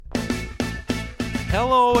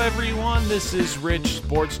Hello, everyone. This is Rich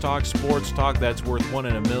Sports Talk that's worth one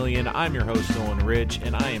in a million. I'm your host, Nolan Rich,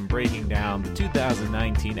 and I am breaking down the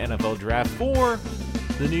 2019 NFL Draft for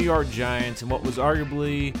the New York Giants and what was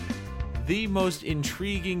arguably the most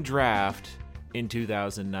intriguing draft in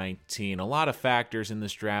 2019. A lot of factors in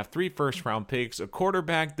this draft. 3 first-round picks, a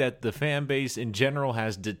quarterback that the fan base in general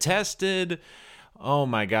has detested. Oh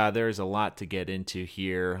my God, there's a lot to get into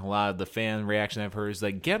here. A lot of the fan reaction I've heard is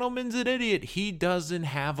like, Gettleman's an idiot. He doesn't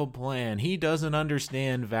have a plan. He doesn't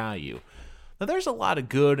understand value. Now, there's a lot of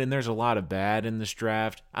good and there's a lot of bad in this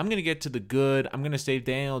draft. I'm going to get to the good. I'm going to save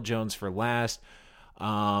Daniel Jones for last.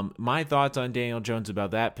 My thoughts on Daniel Jones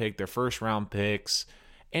about that pick, their first-round picks.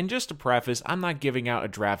 And just to preface, I'm not giving out a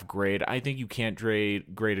draft grade. I think you can't grade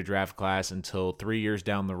a draft class until 3 years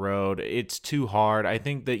down the road. It's too hard. I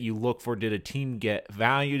think that you look for, did a team get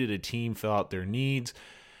value? Did a team fill out their needs?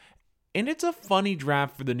 And it's a funny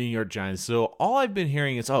draft for the New York Giants. So all I've been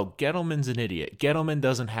hearing is, oh, Gettleman's an idiot. Gettleman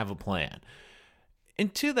doesn't have a plan.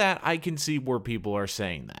 And to that, I can see where people are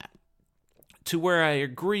saying that. To where I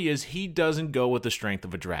agree is he doesn't go with the strength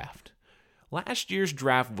of a draft. Last year's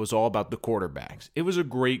draft was all about the quarterbacks. It was a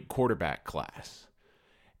great quarterback class.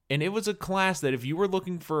 And it was a class that if you were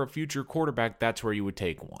looking for a future quarterback, that's where you would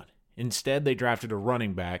take one. Instead, they drafted a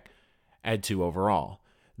running back at 2 overall.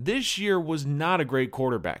 This year was not a great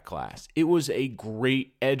quarterback class. It was a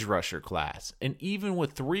great edge rusher class. And even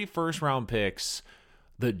with 3 first-round picks,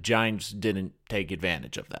 the Giants didn't take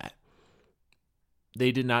advantage of that.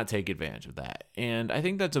 They did not take advantage of that. And I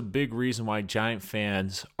think that's a big reason why Giant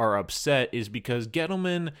fans are upset is because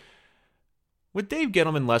Gettleman, with Dave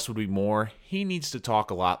Gettleman, less would be more. He needs to talk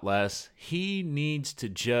a lot less. He needs to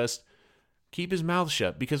just keep his mouth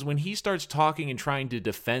shut because when he starts talking and trying to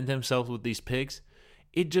defend himself with these picks,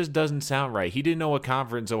 it just doesn't sound right. He didn't know what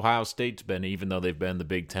conference Ohio State's been, even though they've been in the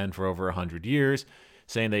Big Ten for over 100 years,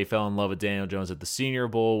 saying they fell in love with Daniel Jones at the Senior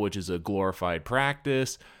Bowl, which is a glorified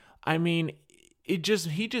practice. I mean, he just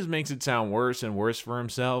makes it sound worse and worse for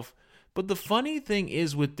himself. But the funny thing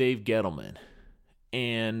is with Dave Gettleman,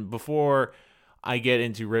 and before I get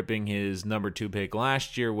into ripping his number 2 pick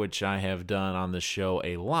last year, which I have done on the show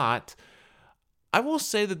a lot, I will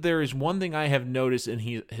say that there is one thing I have noticed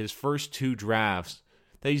in his first 2 drafts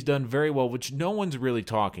that he's done very well, which no one's really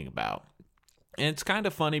talking about. And it's kind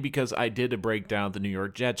of funny because I did a breakdown of the New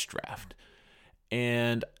York Jets draft.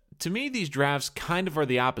 And to me, these drafts kind of are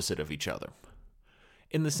the opposite of each other,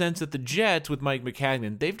 in the sense that the Jets with Mike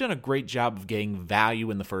Maccagnan, they've done a great job of getting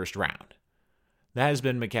value in the first round. That has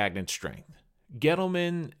been Maccagnan's strength.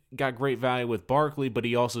 Gettleman got great value with Barkley, but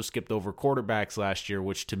he also skipped over quarterbacks last year,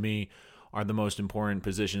 which to me are the most important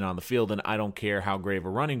position on the field, and I don't care how great of a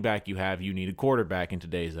running back you have, you need a quarterback in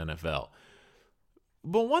today's NFL.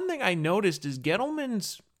 But one thing I noticed is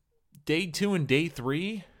Gettleman's day 2 and day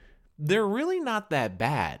 3, they're really not that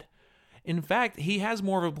bad. In fact, he has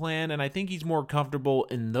more of a plan, and I think he's more comfortable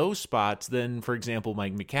in those spots than, for example,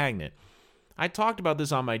 Mike Maccagnan. I talked about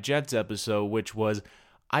this on my Jets episode, which was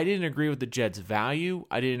I didn't agree with the Jets' value.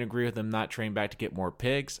 I didn't agree with them not trading back to get more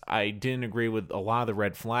picks. I didn't agree with a lot of the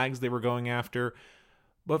red flags they were going after.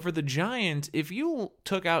 But for the Giants, if you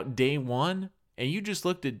took out day 1 and you just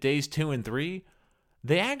looked at days 2 and 3,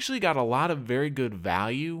 they actually got a lot of very good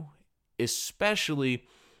value, especially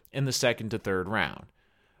in the 2nd to 3rd round.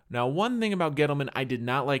 Now, one thing about Gettleman I did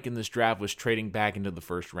not like in this draft was trading back into the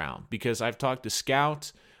first round, because I've talked to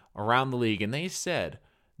scouts around the league, and they said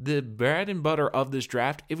the bread and butter of this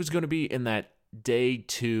draft, it was going to be in that day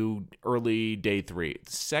 2, early day 3,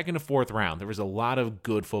 2nd to 4th round. There was a lot of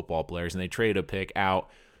good football players, and they traded a pick out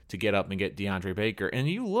to get up and get DeAndre Baker. And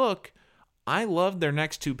you look, I love their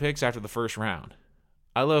next 2 picks after the first round.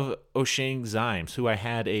 I love O'Shane Zimes, who I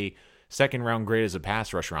had a 2nd round grade as a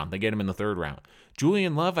pass rusher on. They get him in the 3rd round.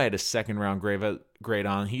 Julian Love, I had a 2nd round grade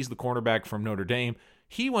on. He's the cornerback from Notre Dame.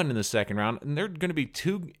 He went in the 2nd round, and they're going to be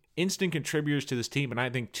 2 instant contributors to this team, and I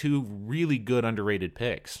think 2 really good underrated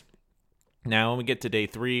picks. Now, when we get to day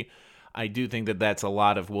 3, I do think that that's a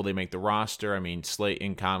lot of will they make the roster. I mean,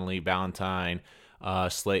 Slayton, Connolly, Ballantyne,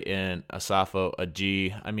 Slayton, Asafo,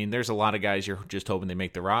 Ajee. I mean, there's a lot of guys you're just hoping they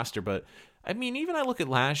make the roster, but I mean, even I look at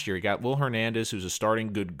last year, you got Will Hernandez, who's a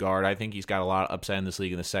starting good guard. I think he's got a lot of upside in this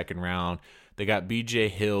league in the 2nd round. They got B.J.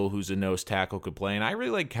 Hill, who's a nose tackle, could play. And I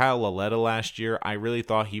really like Kyle Laletta last year. I really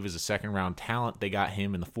thought he was a 2nd round talent. They got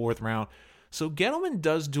him in the 4th round. So Gettleman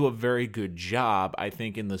does do a very good job, I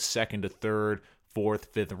think, in the 2nd to 3rd, 4th,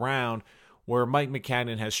 5th round, where Mike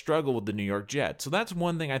Maccagnan has struggled with the New York Jets. So that's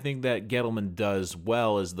one thing I think that Gettleman does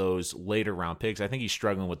well is those later round picks. I think he's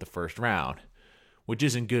struggling with the 1st round, which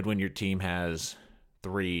isn't good when your team has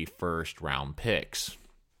 3 first-round picks.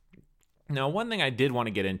 Now, one thing I did want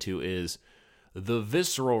to get into is the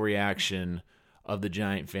visceral reaction of the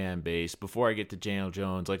Giant fan base before I get to Daniel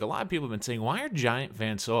Jones. Like, a lot of people have been saying, why are Giant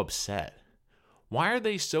fans so upset? Why are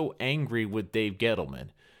they so angry with Dave Gettleman?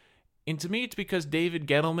 And to me, it's because David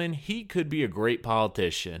Gettleman, he could be a great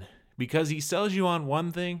politician because he sells you on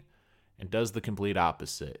one thing and does the complete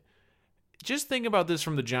opposite. Just think about this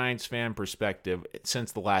from the Giants fan perspective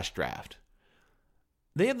since the last draft.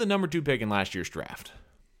 They had the number 2 pick in last year's draft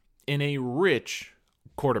in a rich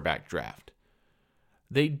quarterback draft.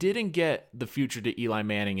 They didn't get the future to Eli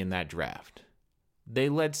Manning in that draft. They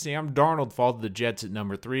let Sam Darnold fall to the Jets at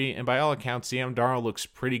number 3, and by all accounts, Sam Darnold looks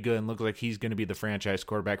pretty good and looks like he's going to be the franchise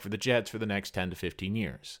quarterback for the Jets for the next 10 to 15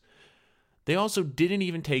 years. They also didn't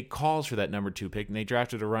even take calls for that number 2 pick, and they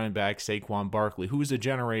drafted a running back, Saquon Barkley, who is a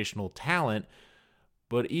generational talent,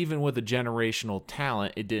 but even with a generational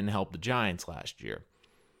talent, it didn't help the Giants last year.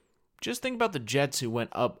 Just think about the Jets, who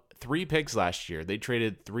went up 3 picks last year. They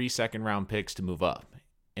traded 3 second-round picks to move up,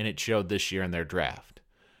 and it showed this year in their draft.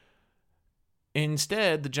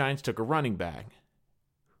 Instead, the Giants took a running back,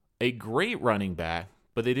 a great running back,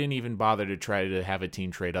 but they didn't even bother to try to have a team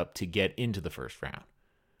trade up to get into the first round,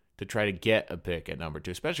 to try to get a pick at number 2,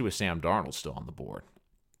 especially with Sam Darnold still on the board.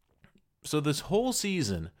 So this whole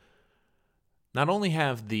season, not only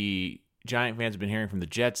have the Giant fans been hearing from the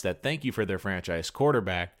Jets that thank you for their franchise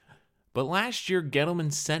quarterback, but last year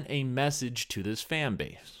Gettleman sent a message to this fan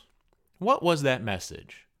base. What was that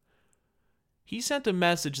message? He sent a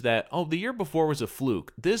message that, the year before was a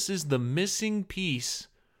fluke. This is the missing piece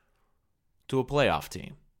to a playoff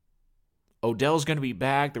team. Odell's going to be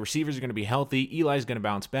back. The receivers are going to be healthy. Eli's going to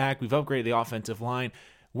bounce back. We've upgraded the offensive line.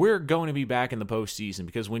 We're going to be back in the postseason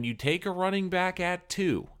because when you take a running back at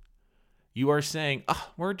 2, you are saying,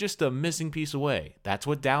 we're just a missing piece away. That's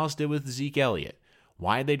what Dallas did with Zeke Elliott.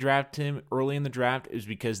 Why they drafted him early in the draft is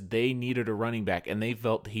because they needed a running back and they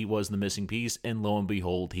felt he was the missing piece, and lo and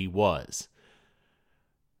behold, he was.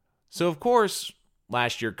 So, of course,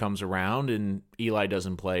 last year comes around and Eli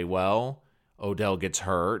doesn't play well. Odell gets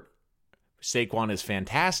hurt. Saquon is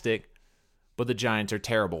fantastic, but the Giants are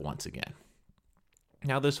terrible once again.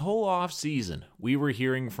 Now, this whole offseason, we were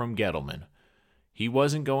hearing from Gettleman. He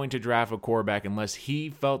wasn't going to draft a quarterback unless he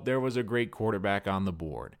felt there was a great quarterback on the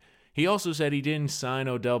board. He also said he didn't sign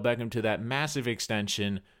Odell Beckham to that massive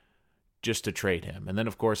extension just to trade him. And then,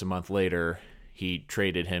 of course, a month later, he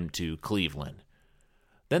traded him to Cleveland.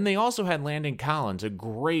 Then they also had Landon Collins, a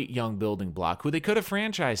great young building block who they could have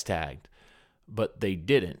franchise tagged, but they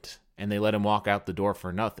didn't, and they let him walk out the door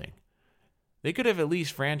for nothing. They could have at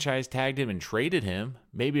least franchise tagged him and traded him,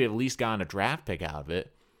 maybe at least gotten a draft pick out of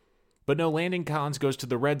it. But no, Landon Collins goes to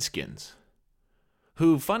the Redskins,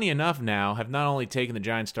 who, funny enough now, have not only taken the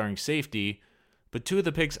Giants starting safety, but 2 of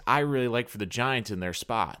the picks I really like for the Giants in their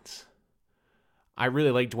spots. I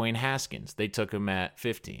really like Dwayne Haskins. They took him at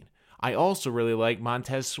 15. I also really like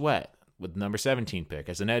Montez Sweat with the number 17 pick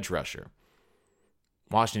as an edge rusher.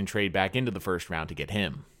 Washington trade back into the first round to get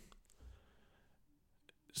him.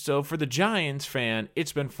 So for the Giants fan,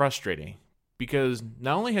 it's been frustrating because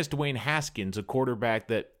not only has Dwayne Haskins, a quarterback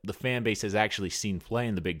that the fan base has actually seen play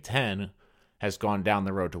in the Big Ten, has gone down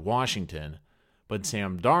the road to Washington, but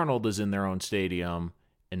Sam Darnold is in their own stadium,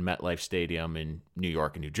 in MetLife Stadium in New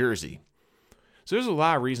York and New Jersey. So there's a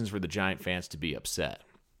lot of reasons for the Giant fans to be upset.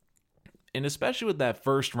 And especially with that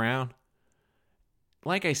first round,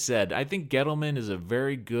 like I said, I think Gettleman is a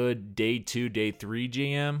very good day 2, day 3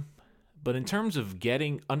 GM. But in terms of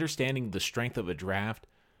understanding the strength of a draft,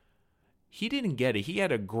 he didn't get it. He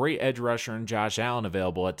had a great edge rusher in Josh Allen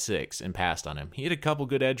available at 6 and passed on him. He had a couple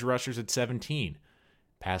good edge rushers at 17,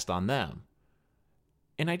 passed on them.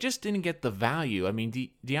 And I just didn't get the value. I mean,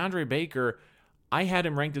 DeAndre Baker, I had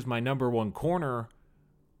him ranked as my number 1 corner,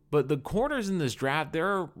 but the corners in this draft,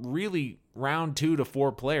 they're really round 2 to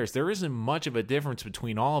 4 players. There isn't much of a difference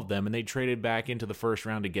between all of them, and they traded back into the first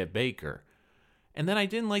round to get Baker. And then I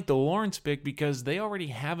didn't like the Lawrence pick because they already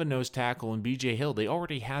have a nose tackle in B.J. Hill. They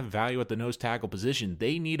already have value at the nose tackle position.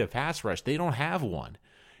 They need a pass rush. They don't have one,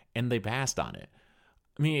 and they passed on it.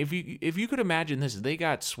 I mean, if you could imagine this, they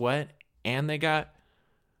got Sweat and they got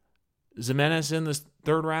Zimenez in the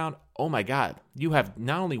 3rd round. Oh my God, you have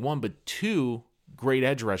not only 1 but 2 great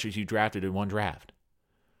edge rushers you drafted in one draft.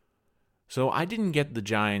 So I didn't get the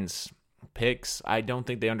Giants picks. I don't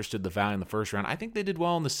think they understood the value in the first round. I think they did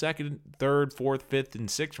well in the 2nd, 3rd, 4th, 5th, and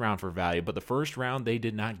 6th round for value, but the first round they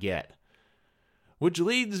did not get. Which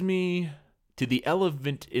leads me to the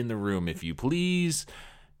elephant in the room, if you please,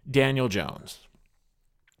 Daniel Jones.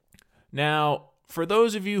 Now, for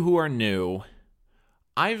those of you who are new,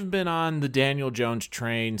 I've been on the Daniel Jones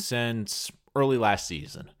train since early last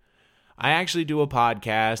season. I actually do a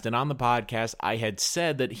podcast, and on the podcast, I had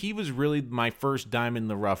said that he was really my first diamond in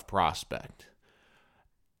the rough prospect.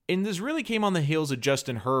 And this really came on the heels of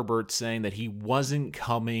Justin Herbert saying that he wasn't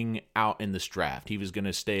coming out in this draft. He was going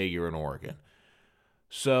to stay a year in Oregon.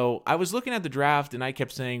 So I was looking at the draft, and I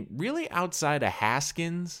kept saying, really outside of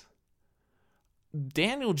Haskins,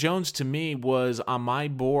 Daniel Jones to me was on my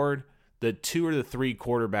board the 2 or the 3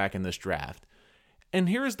 quarterback in this draft. And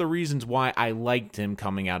here's the reasons why I liked him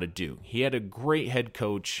coming out of Duke. He had a great head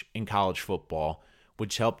coach in college football,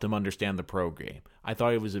 which helped him understand the pro game. I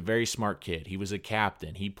thought he was a very smart kid. He was a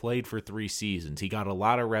captain. He played for 3 seasons. He got a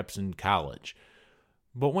lot of reps in college.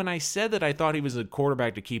 But when I said that I thought he was a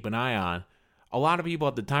quarterback to keep an eye on, a lot of people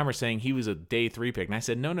at the time were saying he was a day 3 pick. And I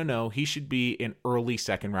said, no, he should be an early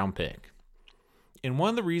second-round pick. And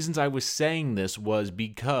one of the reasons I was saying this was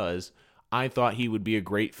because I thought he would be a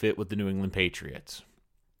great fit with the New England Patriots.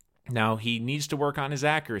 Now, he needs to work on his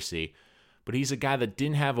accuracy, but he's a guy that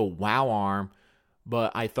didn't have a wow arm,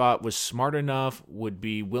 but I thought was smart enough, would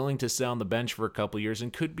be willing to sit on the bench for a couple years,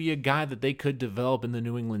 and could be a guy that they could develop in the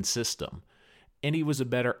New England system. And he was a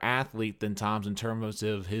better athlete than Tom's in terms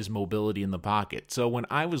of his mobility in the pocket. So when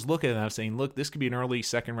I was looking at it, I was saying, look, this could be an early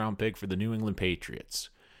second-round pick for the New England Patriots.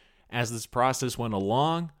 As this process went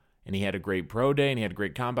along, and he had a great pro day, and he had a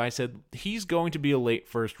great combine, I said, he's going to be a late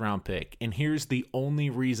first-round pick. And here's the only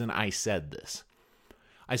reason I said this.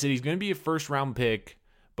 I said he's going to be a first-round pick,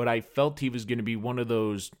 but I felt he was going to be one of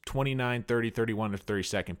those 29, 30, 31, or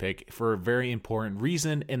 32nd pick for a very important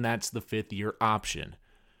reason, and that's the 5th-year option.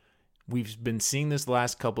 We've been seeing this the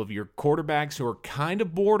last couple of years. Quarterbacks who are kind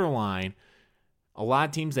of borderline, a lot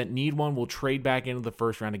of teams that need one will trade back into the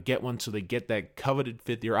first round to get one so they get that coveted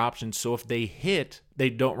 5th-year option. So if they hit, they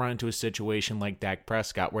don't run into a situation like Dak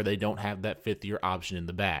Prescott where they don't have that 5th-year option in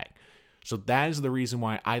the bag. So that is the reason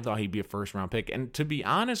why I thought he'd be a first-round pick. And to be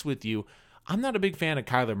honest with you, I'm not a big fan of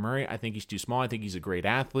Kyler Murray. I think he's too small. I think he's a great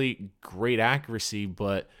athlete, great accuracy,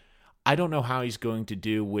 but I don't know how he's going to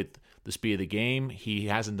do with the speed of the game. He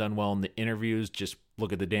hasn't done well in the interviews. Just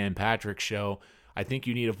look at the Dan Patrick show. I think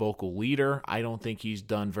you need a vocal leader. I don't think he's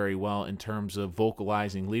done very well in terms of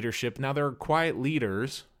vocalizing leadership. Now, there are quiet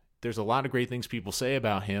leaders. There's a lot of great things people say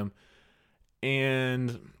about him.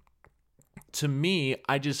 And to me,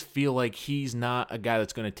 I just feel like he's not a guy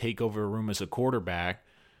that's going to take over a room as a quarterback.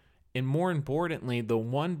 And more importantly, the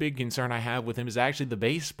one big concern I have with him is actually the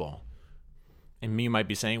baseball. And you might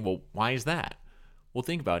be saying, well, why is that? Well,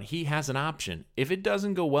 think about it. He has an option. If it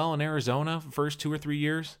doesn't go well in Arizona the first 2 or 3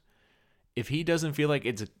 years, if he doesn't feel like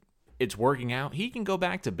it's working out, he can go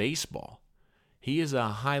back to baseball. He is a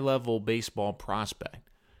high-level baseball prospect.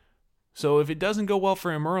 So if it doesn't go well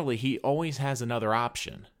for him early, he always has another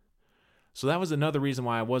option. So that was another reason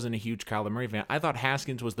why I wasn't a huge Kyler Murray fan. I thought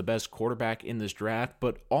Haskins was the best quarterback in this draft,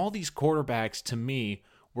 but all these quarterbacks, to me,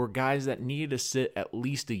 were guys that needed to sit at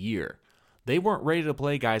least a year. They weren't ready to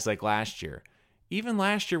play guys like last year. Even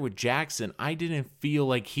last year with Jackson, I didn't feel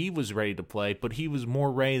like he was ready to play, but he was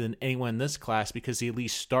more ready than anyone in this class because he at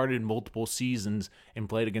least started multiple seasons and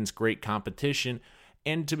played against great competition.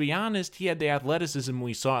 And to be honest, he had the athleticism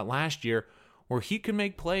we saw it last year where he could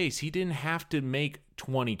make plays. He didn't have to make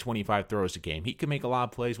 20, 25 throws a game. He could make a lot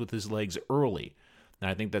of plays with his legs early. Now,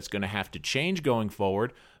 I think that's going to have to change going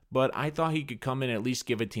forward, but I thought he could come in and at least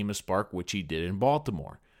give a team a spark, which he did in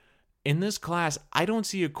Baltimore. In this class, I don't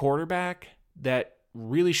see a quarterback that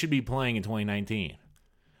really should be playing in 2019.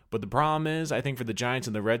 But the problem is, I think for the Giants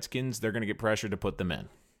and the Redskins, they're going to get pressure to put them in.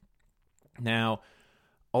 Now,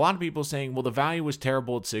 a lot of people saying, well, the value was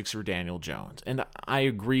terrible at 6 for Daniel Jones. And I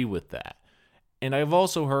agree with that. And I've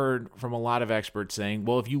also heard from a lot of experts saying,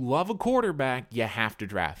 well, if you love a quarterback, you have to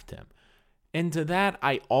draft him. And to that,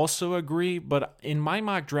 I also agree. But in my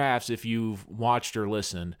mock drafts, if you've watched or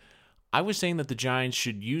listened, I was saying that the Giants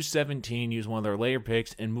should use 17, use one of their later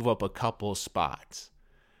picks, and move up a couple of spots.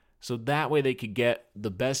 So that way they could get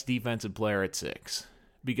the best defensive player at 6.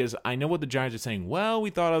 Because I know what the Giants are saying, well, we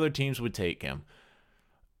thought other teams would take him.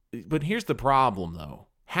 But here's the problem, though.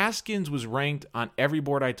 Haskins was ranked on every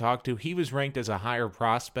board I talked to. He was ranked as a higher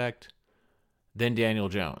prospect than Daniel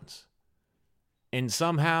Jones. And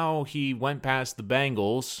somehow he went past the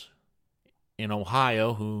Bengals in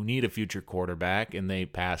Ohio, who need a future quarterback, and they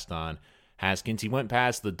passed on Haskins. He went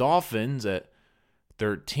past the Dolphins at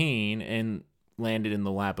 13 and landed in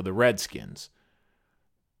the lap of the Redskins.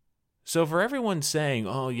 So for everyone saying,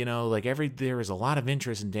 there is a lot of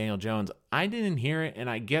interest in Daniel Jones, I didn't hear it, and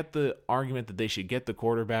I get the argument that they should get the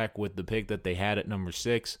quarterback with the pick that they had at number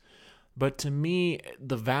 6. But to me,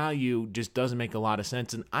 the value just doesn't make a lot of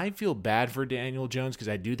sense, and I feel bad for Daniel Jones because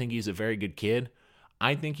I do think he's a very good kid.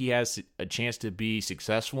 I think he has a chance to be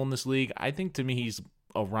successful in this league. I think to me he's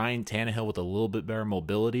a Ryan Tannehill with a little bit better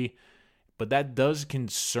mobility. But that does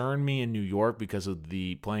concern me in New York because of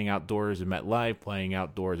the playing outdoors in MetLife, playing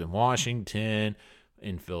outdoors in Washington,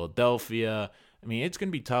 in Philadelphia. I mean, it's going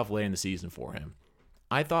to be tough late in the season for him.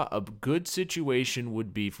 I thought a good situation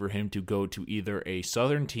would be for him to go to either a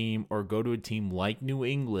Southern team or go to a team like New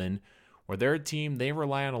England, where they're a team, they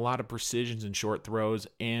rely on a lot of precisions and short throws.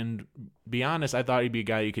 And be honest, I thought he'd be a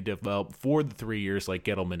guy you could develop for the 3 years like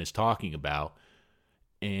Gettleman is talking about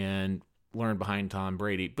and learn behind Tom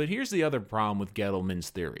Brady. But here's the other problem with Gettleman's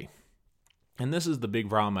theory. And this is the big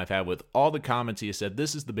problem I've had with all the comments he has said.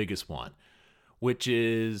 This is the biggest one, which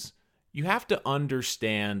is you have to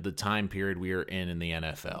understand the time period we are in the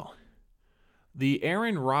NFL. The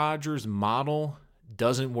Aaron Rodgers model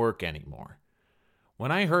doesn't work anymore.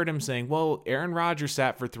 When I heard him saying, well, Aaron Rodgers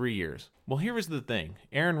sat for 3 years. Well, here was the thing.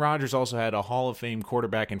 Aaron Rodgers also had a Hall of Fame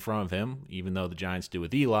quarterback in front of him, even though the Giants do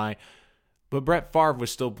with Eli. But Brett Favre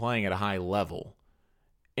was still playing at a high level.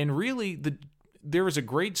 And really, there was a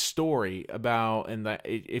great story about, and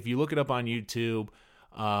if you look it up on YouTube,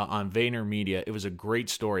 on VaynerMedia, it was a great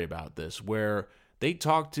story about this, where they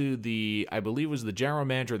talked to I believe it was the general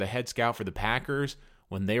manager, the head scout for the Packers,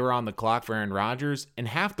 when they were on the clock for Aaron Rodgers, and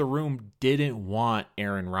half the room didn't want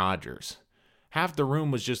Aaron Rodgers. Half the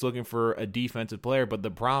room was just looking for a defensive player, but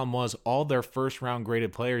the problem was all their first-round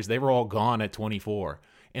graded players, they were all gone at 24.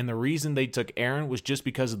 And the reason they took Aaron was just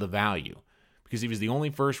because of the value, because he was the only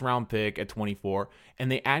first-round pick at 24, and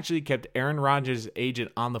they actually kept Aaron Rodgers'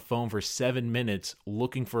 agent on the phone for 7 minutes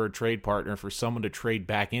looking for a trade partner for someone to trade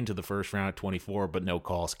back into the first round at 24, but no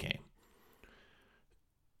calls came.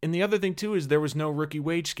 And the other thing, too, is there was no rookie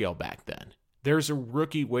wage scale back then. There's a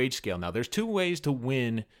rookie wage scale now. There's two ways to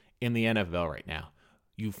win in the NFL right now.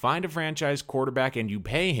 You find a franchise quarterback and you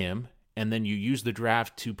pay him, and then you use the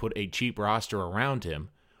draft to put a cheap roster around him.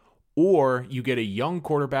 Or you get a young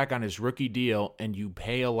quarterback on his rookie deal and you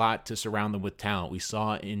pay a lot to surround them with talent. We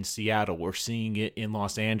saw it in Seattle. We're seeing it in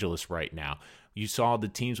Los Angeles right now. You saw the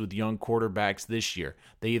teams with young quarterbacks this year.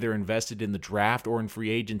 They either invested in the draft or in free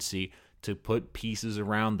agency to put pieces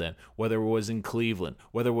around them, whether it was in Cleveland,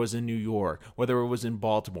 whether it was in New York, whether it was in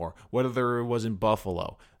Baltimore, whether it was in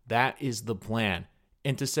Buffalo. That is the plan.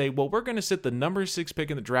 And to say, well, we're going to sit the number 6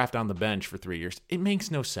 pick in the draft on the bench for 3 years, it makes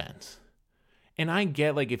no sense. And I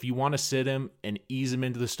get, like, if you want to sit him and ease him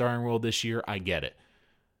into the starting role this year, I get it.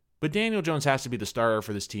 But Daniel Jones has to be the starter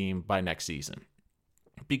for this team by next season,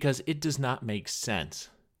 because it does not make sense.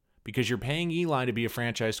 Because you're paying Eli to be a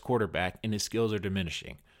franchise quarterback and his skills are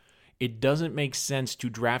diminishing. It doesn't make sense to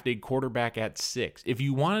draft a quarterback at 6. If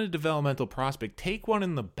you want a developmental prospect, take one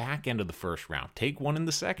in the back end of the first round. Take one in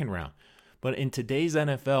the second round. But in today's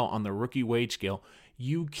NFL, on the rookie wage scale,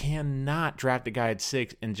 you cannot draft a guy at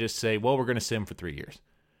 6 and just say, well, we're going to sit him for 3 years.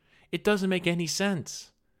 It doesn't make any sense.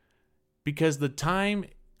 Because the time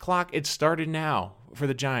clock, it started now for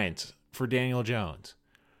the Giants, for Daniel Jones.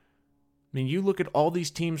 I mean, you look at all these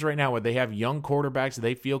teams right now where they have young quarterbacks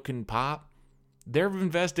they feel can pop. They're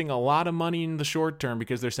investing a lot of money in the short term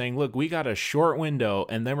because they're saying, look, we got a short window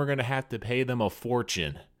and then we're going to have to pay them a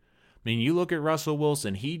fortune. I mean, you look at Russell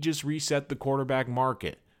Wilson, he just reset the quarterback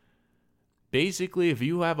market. Basically, if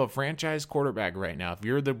you have a franchise quarterback right now, if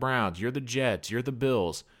you're the Browns, you're the Jets, you're the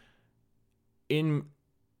Bills, in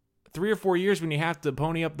 3 or 4 years when you have to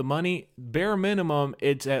pony up the money, bare minimum,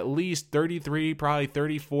 it's at least 33, probably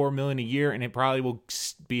 34 million a year, and it probably will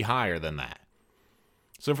be higher than that.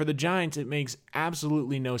 So for the Giants, it makes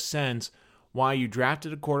absolutely no sense why you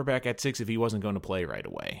drafted a quarterback at 6 if he wasn't going to play right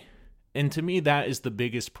away. And to me, that is the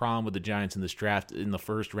biggest problem with the Giants in this draft in the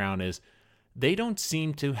first round is they don't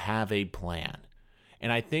seem to have a plan.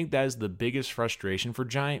 And I think that is the biggest frustration for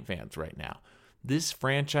Giant fans right now. This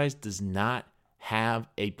franchise does not have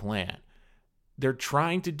a plan. They're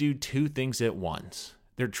trying to do two things at once.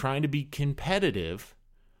 They're trying to be competitive,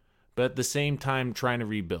 but at the same time trying to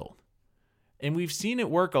rebuild. And we've seen it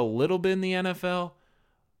work a little bit in the NFL,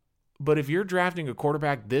 but if you're drafting a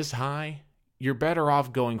quarterback this high, you're better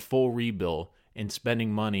off going full rebuild and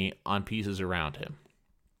spending money on pieces around him.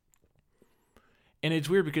 And it's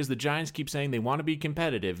weird because the Giants keep saying they want to be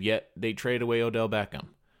competitive, yet they trade away Odell Beckham.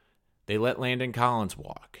 They let Landon Collins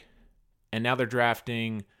walk. And now they're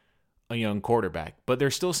drafting a young quarterback, but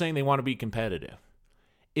they're still saying they want to be competitive.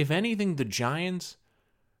 If anything, the Giants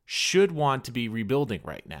should want to be rebuilding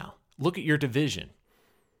right now. Look at your division.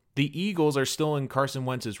 The Eagles are still in Carson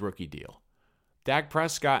Wentz's rookie deal. Dak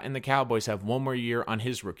Prescott and the Cowboys have one more year on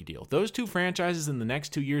his rookie deal. Those two franchises in the next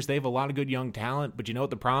 2 years, they have a lot of good young talent, but you know what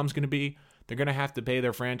the problem's going to be? They're going to have to pay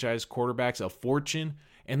their franchise quarterbacks a fortune,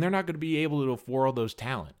 and they're not going to be able to afford all those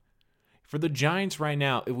talent. For the Giants right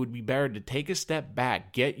now, it would be better to take a step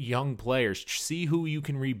back, get young players, see who you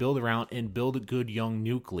can rebuild around, and build a good young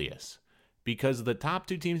nucleus. Because the top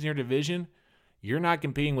 2 teams in your division, you're not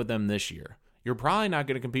competing with them this year. You're probably not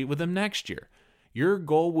going to compete with them next year. Your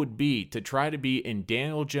goal would be to try to be in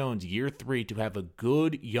Daniel Jones year 3 to have a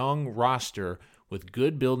good young roster with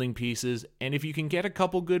good building pieces. And if you can get a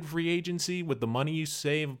couple good free agency with the money you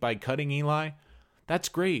save by cutting Eli, that's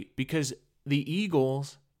great, because the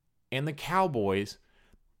Eagles and the Cowboys,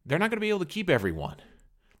 they're not going to be able to keep everyone.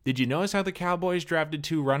 Did you notice how the Cowboys drafted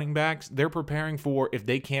 2 running backs? They're preparing for if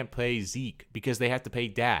they can't pay Zeke because they have to pay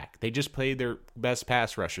Dak. They just paid their best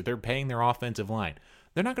pass rusher. They're paying their offensive line.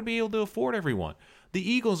 They're not going to be able to afford everyone. The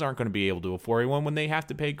Eagles aren't going to be able to afford everyone when they have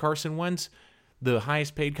to pay Carson Wentz the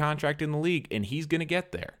highest paid contract in the league, and he's going to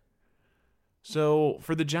get there. So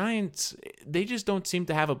for the Giants, they just don't seem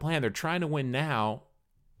to have a plan. They're trying to win now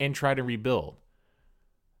and try to rebuild.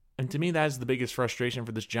 And to me, that is the biggest frustration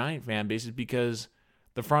for this Giant fan base, is because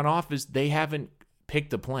the front office, they haven't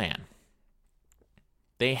picked a plan.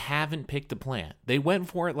 They haven't picked a plan. They went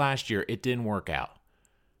for it last year. It didn't work out.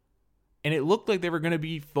 And it looked like they were going to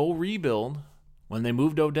be full rebuild when they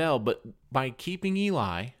moved Odell, but by keeping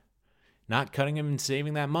Eli, not cutting him and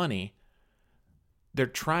saving that money, they're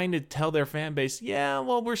trying to tell their fan base, yeah,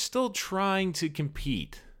 well, we're still trying to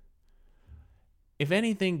compete. If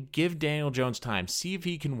anything, give Daniel Jones time. See if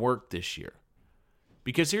he can work this year.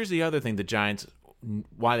 Because here's the other thing, the Giants,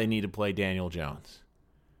 why they need to play Daniel Jones.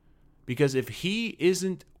 Because if he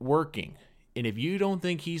isn't working, and if you don't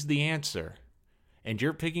think he's the answer, and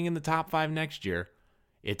you're picking in the top 5 next year,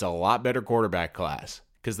 it's a lot better quarterback class.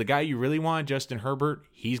 Because the guy you really want, Justin Herbert,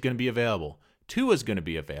 he's going to be available. Tua's going to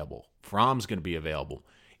be available. Fromm's going to be available.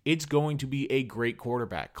 It's going to be a great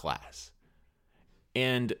quarterback class.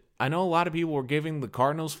 And I know a lot of people were giving the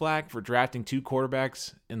Cardinals flack for drafting 2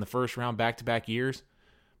 quarterbacks in the first round back-to-back years.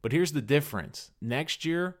 But here's the difference. Next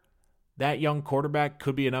year, that young quarterback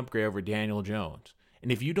could be an upgrade over Daniel Jones.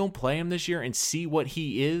 And if you don't play him this year and see what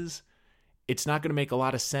he is, it's not going to make a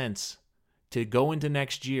lot of sense to go into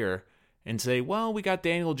next year and say, well, we got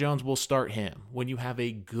Daniel Jones, we'll start him, when you have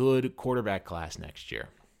a good quarterback class next year.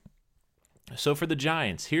 So for the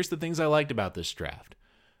Giants, here's the things I liked about this draft.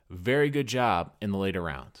 Very good job in the later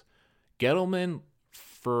rounds. Gettleman,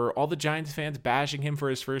 for all the Giants fans bashing him for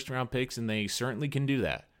his first-round picks, and they certainly can do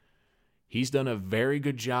that, he's done a very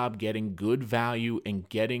good job getting good value and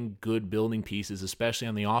getting good building pieces, especially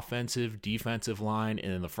on the offensive, defensive line,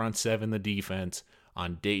 and in the front 7, the defense,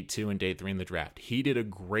 on day 2 and day 3 in the draft. He did a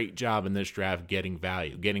great job in this draft getting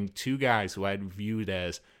value, getting 2 guys who I'd viewed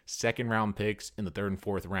as second-round picks in the 3rd and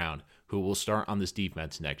 4th round who will start on this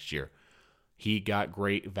defense next year. He got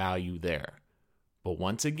great value there. But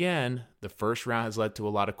once again, the first round has led to a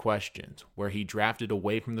lot of questions, where he drafted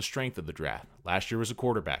away from the strength of the draft. Last year was a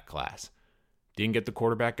quarterback class. Didn't get the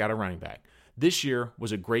quarterback, got a running back. This year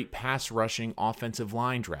was a great pass-rushing offensive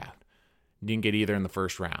line draft. Didn't get either in the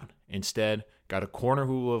first round. Instead, got a corner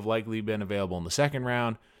who will have likely been available in the 2nd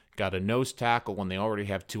round, got a nose tackle when they already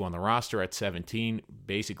have 2 on the roster at 17,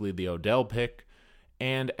 basically the Odell pick,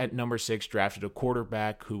 and at number 6 drafted a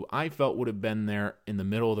quarterback who I felt would have been there in the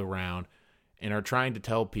middle of the round, and are trying to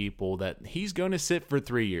tell people that he's going to sit for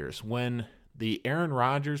 3 years when the Aaron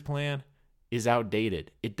Rodgers plan is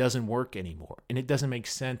outdated. It doesn't work anymore, and it doesn't make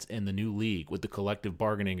sense in the new league with the collective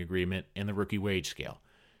bargaining agreement and the rookie wage scale.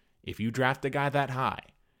 If you draft a guy that high,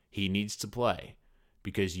 he needs to play,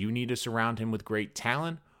 because you need to surround him with great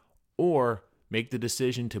talent, or make the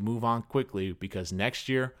decision to move on quickly, because next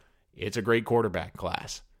year it's a great quarterback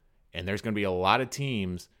class. And there's going to be a lot of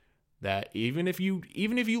teams that even if you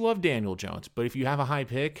love Daniel Jones, but if you have a high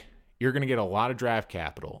pick, you're going to get a lot of draft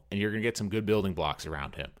capital, and you're going to get some good building blocks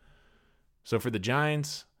around him. So for the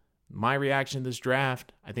Giants, my reaction to this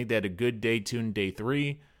draft, I think they had a good day 2 and day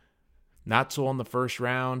 3. Not so on the first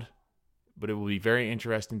round, but it will be very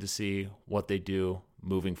interesting to see what they do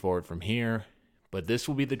moving forward from here. But this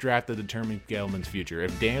will be the draft that determines Gettleman's future.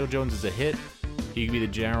 If Daniel Jones is a hit, he could be the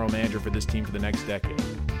general manager for this team for the next decade.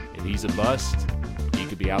 If he's a bust, he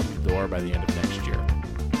could be out the door by the end of next year.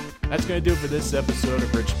 That's going to do it for this episode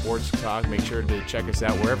of Rich Sports Talk. Make sure to check us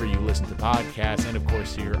out wherever you listen to podcasts, and of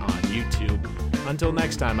course here on YouTube. Until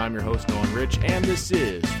next time, I'm your host, Nolan Rich, and this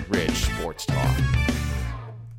is Rich Sports Talk.